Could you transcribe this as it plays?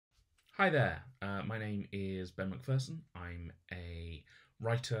Hi there, my name is Ben Macpherson. I'm a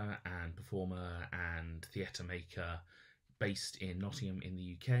writer and performer and theatre maker based in Nottingham in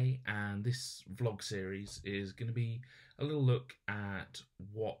the UK, and this vlog series is going to be a little look at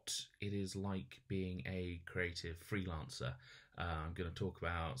what it is like being a creative freelancer. I'm going to talk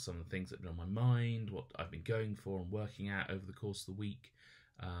about some of the things that have been on my mind, what I've been going for and working at over the course of the week.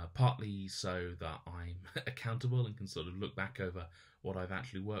 Partly so that I'm accountable and can sort of look back over what I've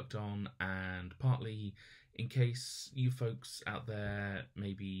actually worked on, and partly in case you folks out there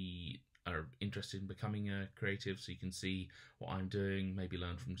maybe are interested in becoming a creative, so you can see what I'm doing, maybe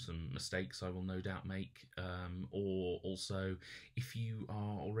learn from some mistakes I will no doubt make, or also if you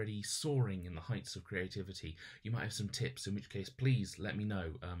are already soaring in the heights of creativity, you might have some tips, in which case please let me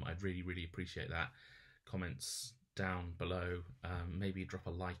know. I'd really appreciate that. Comments down below, maybe drop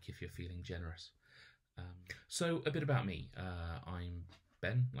a like if you're feeling generous. So a bit about me. I'm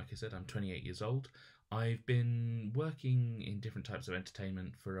Ben, like I said, I'm 28 years old. I've been working in different types of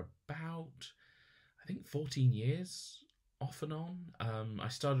entertainment for about, I think, 14 years, off and on. I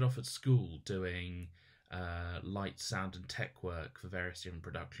started off at school doing light, sound and tech work for various different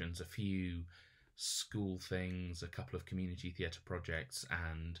productions, a few school things, a couple of community theatre projects,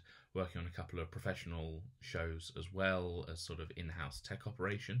 and working on a couple of professional shows as well as sort of in-house tech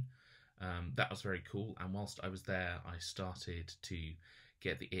operation. That was very cool, and whilst I was there I started to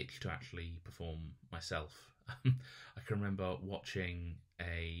get the itch to actually perform myself. I can remember watching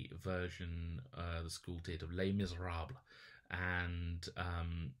a version the school did of Les Miserables, and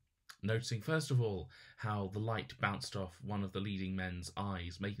noticing first of all how the light bounced off one of the leading men's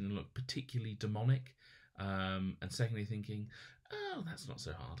eyes, making them look particularly demonic, and secondly thinking, oh, that's not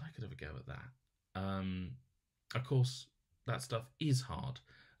so hard, I could have a go at that. Of course, that stuff is hard,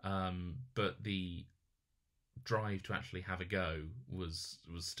 but the drive to actually have a go was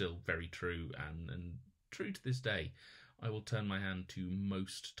still very true, and true to this day. I will turn my hand to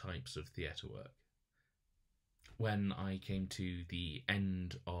most types of theatre work. When I came to the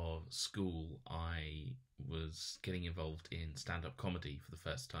end of school, I was getting involved in stand-up comedy for the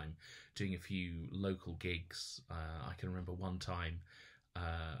first time, doing a few local gigs. I can remember one time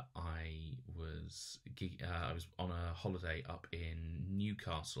I was on a holiday up in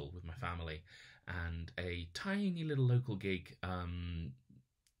Newcastle with my family, and a tiny little local gig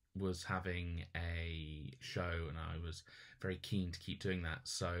was having a show, and I was very keen to keep doing that,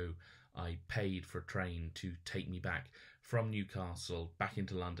 so I paid for a train to take me back from Newcastle back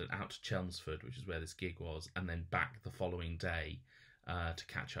into London, out to Chelmsford, which is where this gig was, and then back the following day to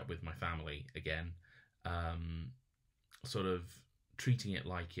catch up with my family again. Sort of treating it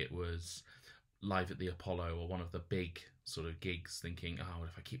like it was live at the Apollo or one of the big sort of gigs, thinking, oh,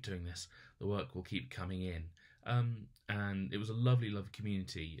 if I keep doing this, the work will keep coming in. And it was a lovely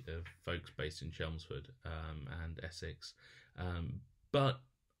community of folks based in Chelmsford and Essex. But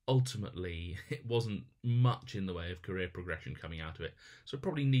ultimately, it wasn't much in the way of career progression coming out of it. So I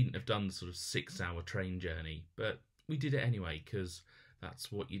probably needn't have done the sort of 6-hour train journey, but we did it anyway, because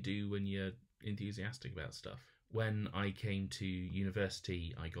that's what you do when you're enthusiastic about stuff. When I came to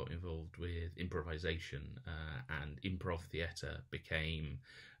university, I got involved with improvisation, and improv theatre became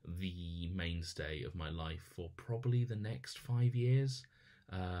the mainstay of my life for probably the next 5 years.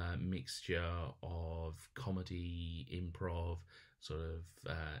 Mixture of comedy, improv, sort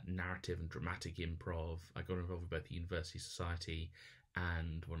of narrative and dramatic improv. I got involved with both the University Society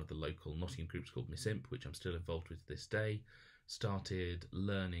and one of the local Nottingham groups called Miss Imp, which I'm still involved with to this day. Started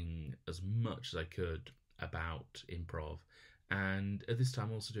learning as much as I could about improv, and at this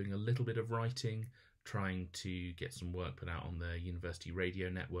time also doing a little bit of writing, trying to get some work put out on the university radio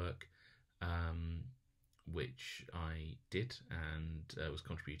network, which I did, and was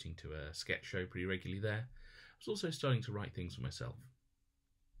contributing to a sketch show pretty regularly there. I was also starting to write things for myself.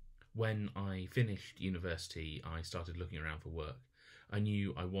 When I finished university, I started looking around for work. I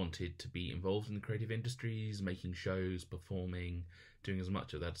knew I wanted to be involved in the creative industries, making shows, performing, doing as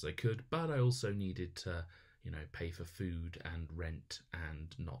much of that as I could, but I also needed to, pay for food and rent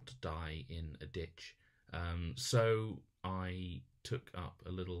and not die in a ditch. So I took up a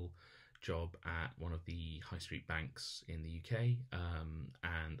little job at one of the high street banks in the UK,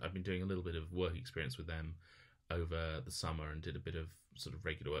 and I've been doing a little bit of work experience with them over the summer and did a bit of sort of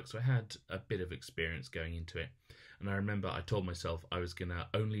regular work. So I had a bit of experience going into it. And I remember I told myself I was going to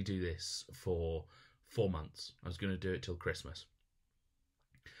only do this for 4 months. I was going to do it till Christmas.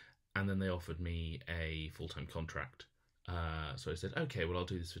 And then they offered me a full-time contract. So I said, okay, well, I'll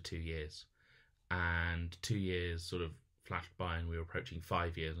do this for 2 years. And 2 years sort of flashed by, and we were approaching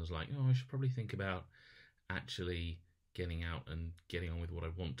 5 years. And I was like, oh, I should probably think about actually getting out and getting on with what I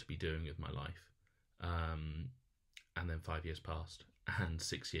want to be doing with my life. And then 5 years passed, and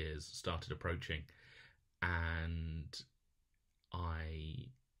 6 years started approaching, and I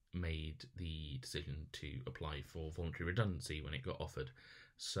made the decision to apply for voluntary redundancy when it got offered.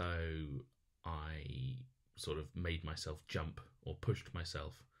 So I sort of made myself jump, or pushed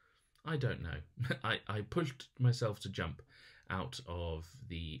myself. I don't know. I pushed myself to jump out of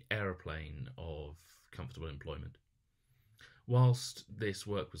the aeroplane of comfortable employment. Whilst this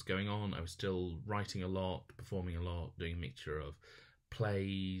work was going on, I was still writing a lot, performing a lot, doing a mixture of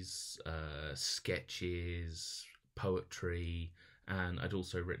plays, sketches, poetry, and I'd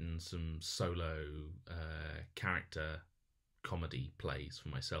also written some solo character comedy plays for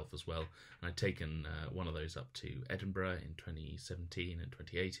myself as well. And I'd taken one of those up to Edinburgh in 2017 and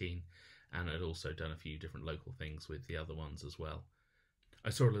 2018, and I'd also done a few different local things with the other ones as well. I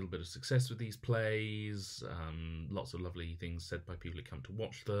saw a little bit of success with these plays, lots of lovely things said by people who come to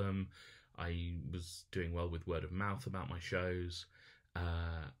watch them. I was doing well with word of mouth about my shows,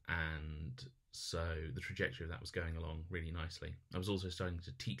 and so the trajectory of that was going along really nicely. I was also starting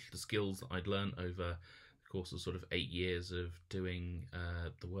to teach the skills that I'd learned over the course of sort of 8 years of doing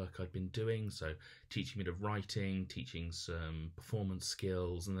the work I'd been doing, so teaching a bit of writing, teaching some performance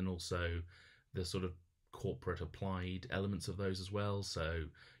skills, and then also the sort of corporate applied elements of those as well, so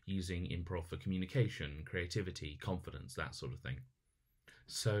using improv for communication, creativity, confidence, that sort of thing.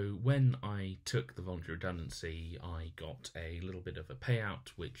 So when I took the voluntary redundancy, I got a little bit of a payout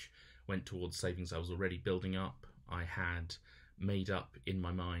which went towards savings I was already building up. I had made up in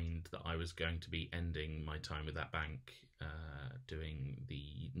my mind that I was going to be ending my time with that bank, doing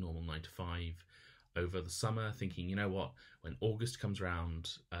the normal 9 to 5 over the summer, thinking, you know what, when August comes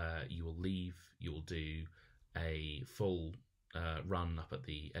around, you will leave, you will do a full run up at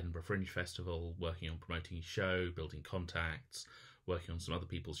the Edinburgh Fringe Festival, working on promoting your show, building contacts, working on some other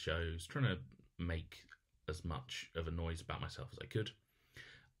people's shows, trying to make as much of a noise about myself as I could.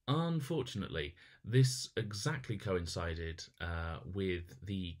 Unfortunately, this exactly coincided with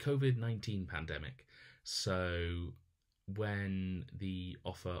the COVID-19 pandemic. So when the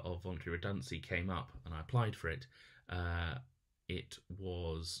offer of voluntary redundancy came up and I applied for it, it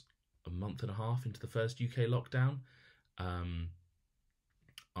was a month and a half into the first UK lockdown.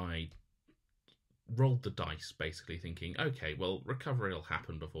 I rolled the dice, basically thinking, okay, well, recovery will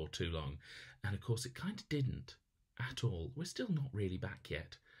happen before too long. And of course, it kind of didn't at all. We're still not really back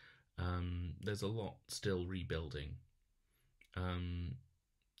yet. There's a lot still rebuilding. And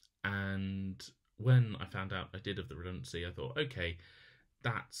when I found out I did have the redundancy, I thought, okay,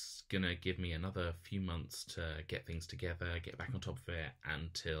 that's going to give me another few months to get things together, get back on top of it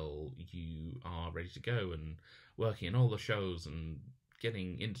until you are ready to go and working in all the shows and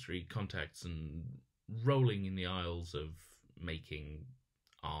getting industry contacts and rolling in the aisles of making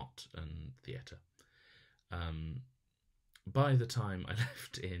art and theatre. By the time I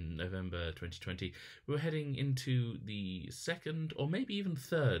left in November 2020, we were heading into the second or maybe even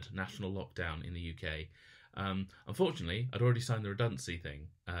third national lockdown in the UK. Unfortunately, I'd already signed the redundancy thing,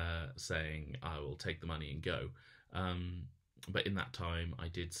 saying I will take the money and go. But in that time, I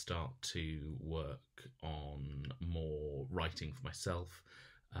did start to work on more writing for myself,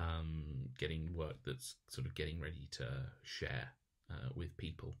 getting work that's sort of getting ready to share with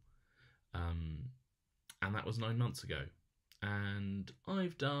people. And that was 9 months ago. And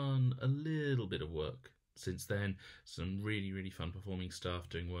I've done a little bit of work since then, some really, really fun performing stuff,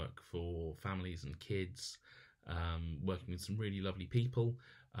 doing work for families and kids, working with some really lovely people.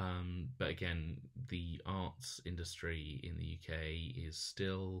 But again, the arts industry in the UK is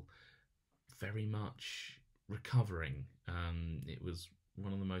still very much recovering. It was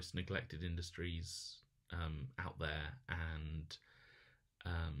one of the most neglected industries out there, and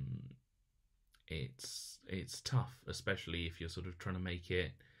it's tough, especially if you're sort of trying to make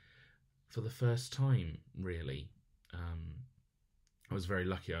it for the first time, really. I was very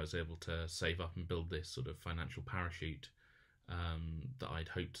lucky I was able to save up and build this sort of financial parachute that I'd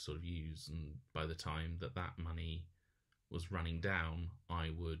hoped to sort of use, and by the time that money was running down, I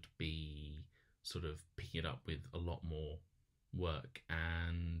would be sort of picking it up with a lot more work,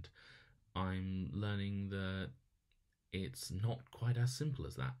 and I'm learning that it's not quite as simple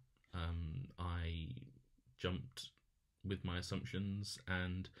as that. I jumped with my assumptions,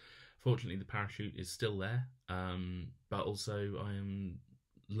 and fortunately the parachute is still there, but also I am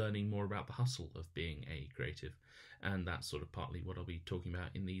learning more about the hustle of being a creative, and that's sort of partly what I'll be talking about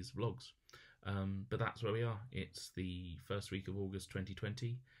in these vlogs. But that's where we are. It's the first week of August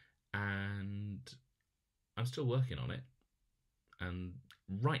 2020, and I'm still working on it, and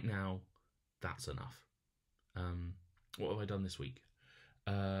right now that's enough. What have I done this week?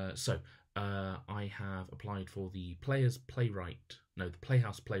 I have applied for the Playhouse Playwright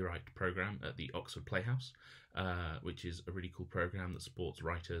program at the Oxford Playhouse, which is a really cool program that supports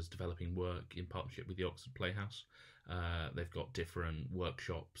writers developing work in partnership with the Oxford Playhouse. They've got different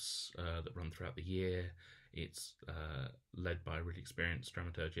workshops that run throughout the year. It's led by a really experienced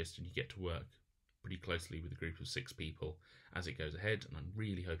dramaturgist, and you get to work pretty closely with a group of 6 people as it goes ahead, and I'm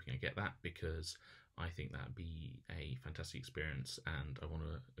really hoping I get that because I think that'd be a fantastic experience, and I want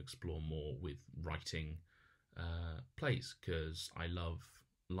to explore more with writing plays because I love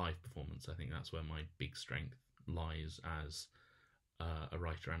live performance. I think that's where my big strength lies as a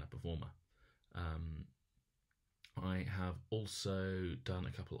writer and a performer. I have also done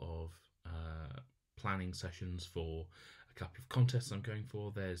a couple of planning sessions for a couple of contests I'm going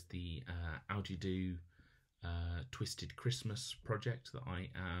for. There's the Owdyado Twisted Christmas project that I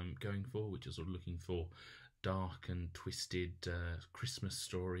am going for, which is sort of looking for dark and twisted Christmas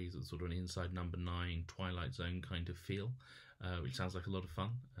stories with sort of an Inside Number 9 Twilight Zone kind of feel, which sounds like a lot of fun.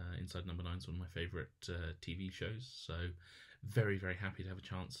 Inside Number 9 is one of my favourite TV shows, so very, very happy to have a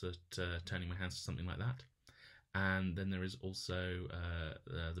chance at turning my hands to something like that. And then there is also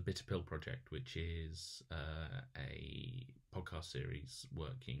the Bitter Pill Project, which is a podcast series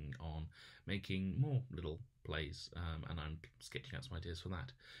working on making more little plays, and I'm sketching out some ideas for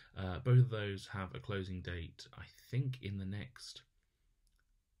that. Both of those have a closing date, I think, in the next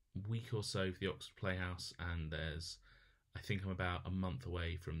week or so for the Oxford Playhouse, and I think I'm about a month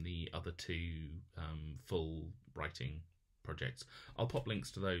away from the other 2 full writing projects. I'll pop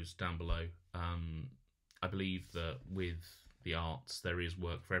links to those down below. I believe that with the arts there is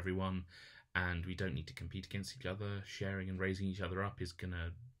work for everyone, and we don't need to compete against each other. Sharing and raising each other up is going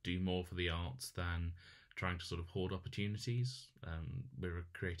to do more for the arts than trying to sort of hoard opportunities. We're a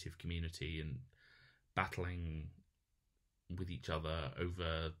creative community, and battling with each other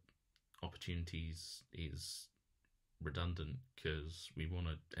over opportunities is redundant because we want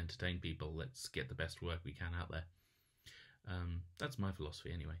to entertain people. Let's get the best work we can out there. That's my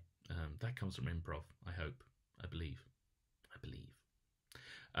philosophy anyway. That comes from improv, I hope. I believe.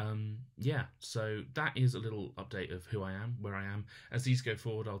 Yeah, so that is a little update of who I am, where I am. As these go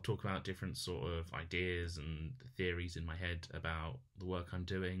forward, I'll talk about different sort of ideas and theories in my head about the work I'm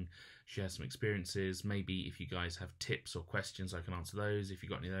doing, share some experiences. Maybe if you guys have tips or questions, I can answer those. If you've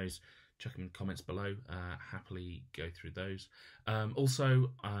got any of those, chuck them in the comments below. Happily go through those.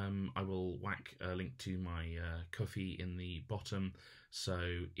 Also, I will whack a link to my Ko-fi in the bottom.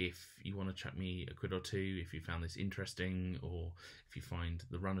 So if you want to chuck me a quid or 2, if you found this interesting, or if you find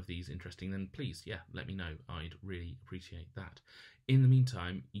the run of these interesting, then please, yeah, let me know. I'd really appreciate that. In the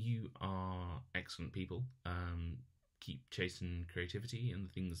meantime, you are excellent people. Keep chasing creativity and the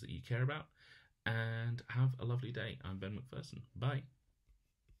things that you care about, and have a lovely day. I'm Ben Macpherson. Bye.